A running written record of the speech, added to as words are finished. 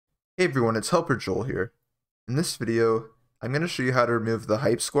Hey everyone, it's Helper Joel here. In this video, I'm going to show you how to remove the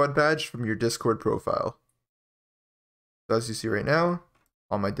HypeSquad badge from your Discord profile. So as you see right now,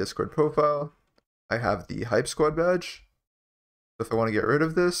 on my Discord profile, I have the HypeSquad badge. So if I want to get rid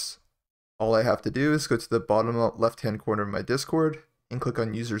of this, all I have to do is go to the bottom left-hand corner of my Discord and click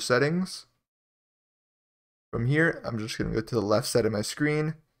on User Settings. From here, I'm just going to go to the left side of my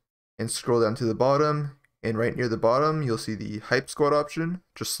screen and scroll down to the bottom. And right near the bottom, you'll see the HypeSquad option.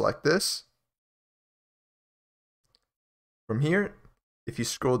 Just select this. From here, if you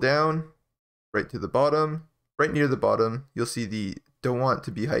scroll down right to the bottom, right near the bottom, you'll see the Don't Want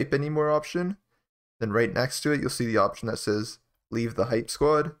to Be Hype Anymore option. Then right next to it, you'll see the option that says Leave the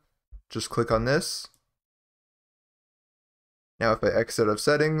HypeSquad. Just click on this. Now if I exit out of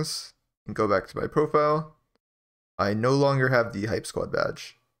settings and go back to my profile, I no longer have the HypeSquad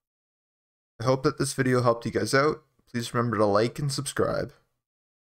badge. I hope that this video helped you guys out. Please remember to like and subscribe.